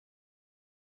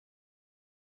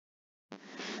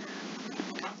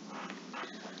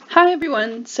Hi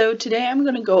everyone, so today I'm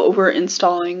going to go over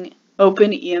installing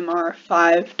OpenEMR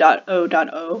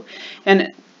 5.0.0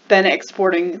 and then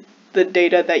exporting the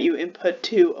data that you input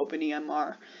to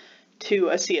OpenEMR to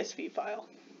a CSV file.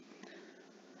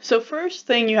 So first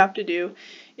thing you have to do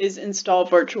is install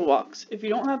VirtualBox. If you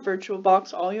don't have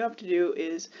VirtualBox, all you have to do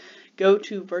is go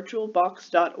to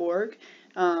virtualbox.org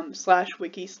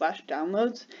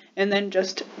 /wiki/downloads and then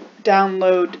just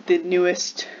download the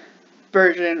newest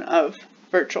version of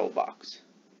VirtualBox.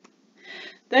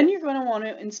 Then you're going to want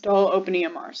to install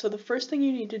OpenEMR. So the first thing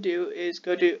you need to do is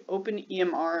go to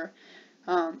OpenEMR,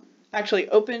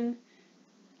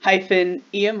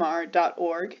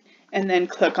 open-emr.org, and then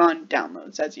click on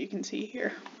Downloads, as you can see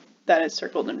here. That is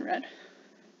circled in red.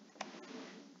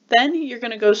 Then you're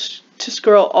going to go to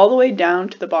scroll all the way down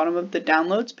to the bottom of the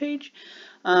Downloads page,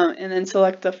 and then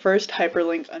select the first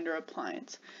hyperlink under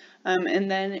Appliance. And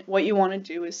then what you want to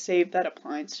do is save that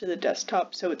appliance to the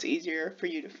desktop so it's easier for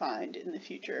you to find in the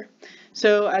future.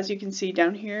 So as you can see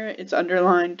down here, it's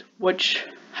underlined which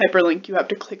hyperlink you have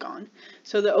to click on.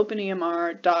 So the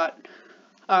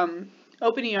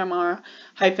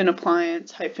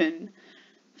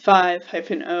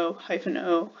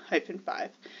OpenEMR.appliance-5-0-5,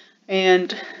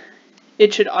 and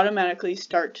it should automatically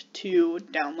start to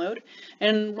download.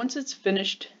 And once it's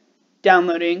finished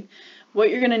downloading, what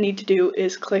you're going to need to do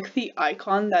is click the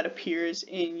icon that appears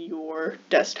in your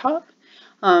desktop.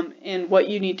 And what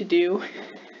you need to do,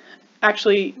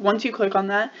 actually, once you click on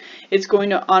that, it's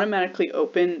going to automatically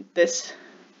open this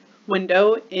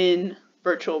window in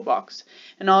VirtualBox.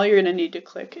 And all you're going to need to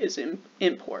click is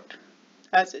import,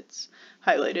 as it's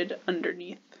highlighted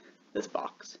underneath this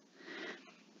box.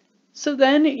 So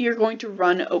then you're going to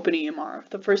run OpenEMR.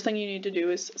 The first thing you need to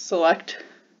do is select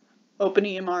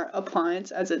OpenEMR Appliance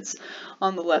as it's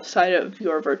on the left side of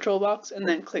your VirtualBox, and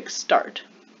then click Start.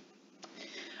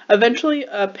 Eventually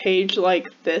a page like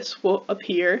this will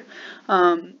appear,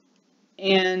 and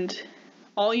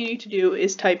all you need to do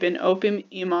is type in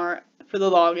OpenEMR for the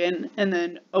login and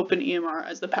then OpenEMR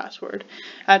as the password.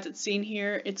 As it's seen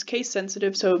here, it's case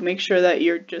sensitive, so make sure that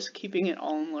you're just keeping it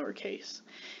all in lowercase.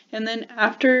 And then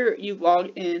after you log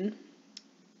in,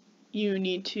 you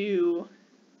need to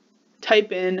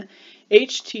type in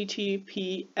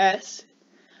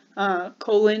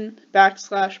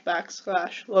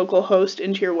https://localhost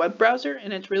into your web browser,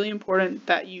 and it's really important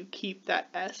that you keep that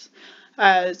S,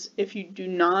 as if you do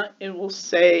not, it'll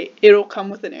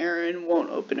come with an error and won't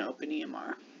open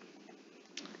OpenEMR.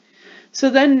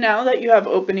 So then now that you have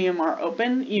OpenEMR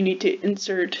open, you need to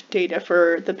insert data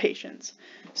for the patients.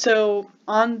 So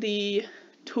on the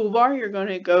toolbar, you're going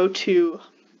to go to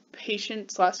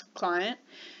patient/client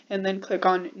and then click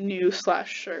on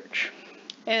new/search.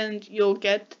 And you'll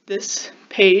get this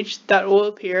page that will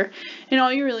appear, and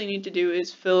all you really need to do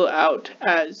is fill out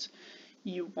as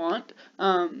you want.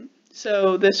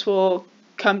 So this will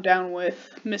come down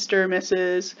with Mr.,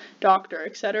 Mrs., Doctor,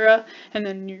 etc. And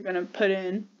then you're going to put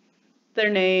in their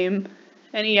name,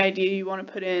 any ID you want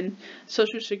to put in,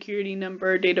 social security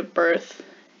number, date of birth,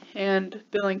 and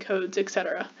billing codes,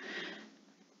 etc.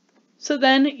 So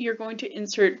then you're going to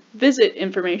insert visit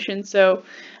information. So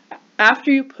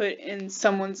after you put in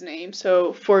someone's name,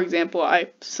 so for example, I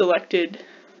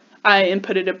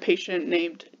inputted a patient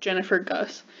named Jennifer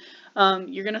Gus.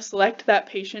 You're going to select that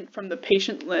patient from the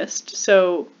patient list.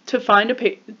 So to find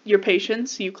your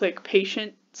patients, you click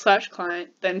patient/client,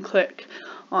 then click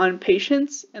on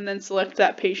patients, and then select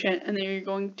that patient, and then you're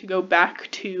going to go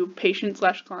back to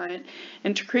patient/client.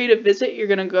 And to create a visit, you're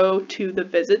going to go to the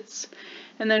visits,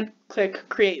 and then click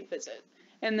create visit.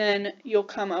 And then you'll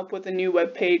come up with a new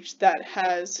web page that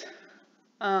has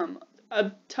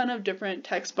a ton of different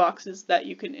text boxes that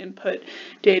you can input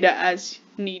data as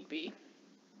need be.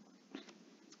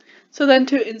 So then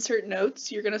to insert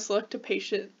notes, you're going to select a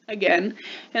patient again,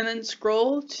 and then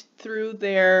scroll through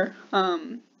their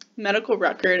medical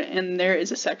record, and there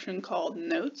is a section called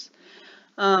Notes.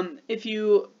 If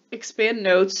you expand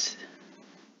Notes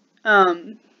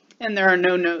and there are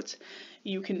no notes,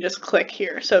 you can just click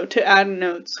here. So to add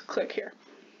notes, click here.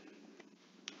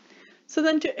 So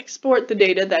then to export the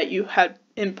data that you had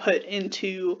input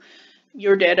into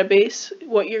your database,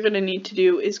 what you're going to need to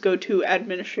do is go to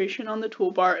Administration on the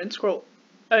toolbar and scroll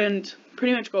and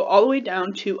pretty much go all the way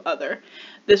down to Other.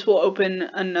 This will open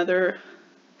another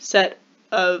set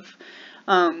of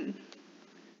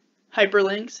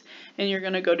hyperlinks, and you're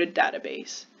going to go to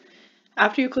Database.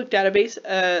 After you click Database,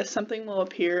 something will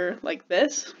appear like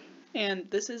this,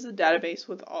 and this is a database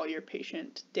with all your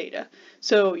patient data.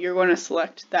 So you're going to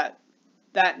select that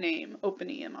name,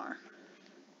 OpenEMR.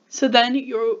 So then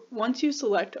once you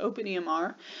select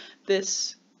OpenEMR,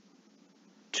 this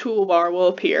toolbar will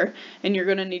appear, and you're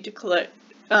going to need to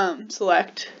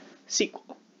select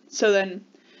SQL. So then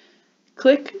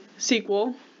click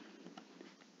SQL,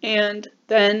 and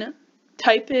then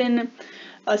type in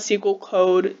a SQL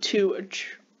code to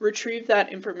retrieve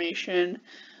that information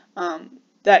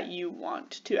that you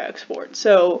want to export.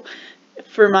 So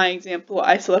for my example,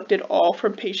 I selected all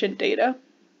from patient data,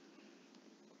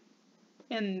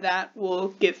 and that will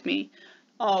give me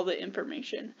all the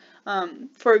information.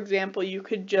 For example, you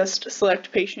could just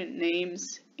select patient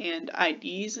names and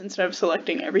IDs instead of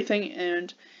selecting everything,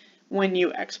 and when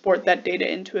you export that data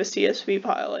into a CSV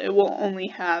file, it will only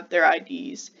have their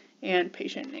IDs and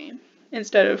patient name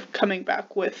instead of coming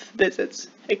back with visits,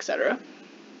 etc.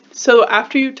 So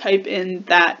after you type in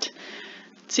that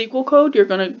SQL code, you're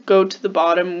going to go to the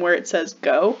bottom where it says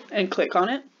Go and click on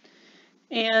it,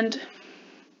 and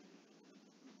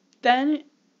then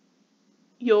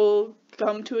you'll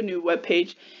come to a new web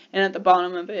page, and at the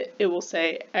bottom of it, it will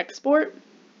say Export.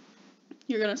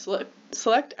 You're going to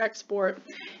select Export,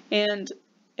 and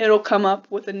it'll come up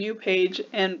with a new page,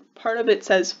 and part of it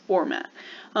says Format.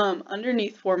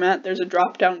 Underneath Format, there's a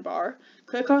drop-down bar.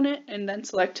 Click on it, and then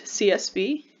select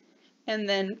CSV, and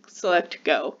then select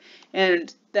Go,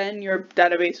 and then your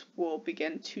database will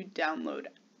begin to download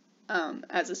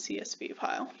as a CSV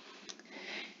file.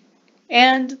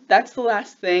 And that's the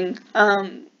last thing.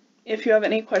 If you have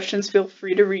any questions, feel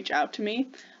free to reach out to me.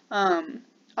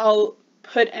 I'll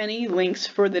put any links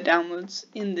for the downloads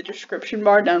in the description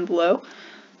bar down below.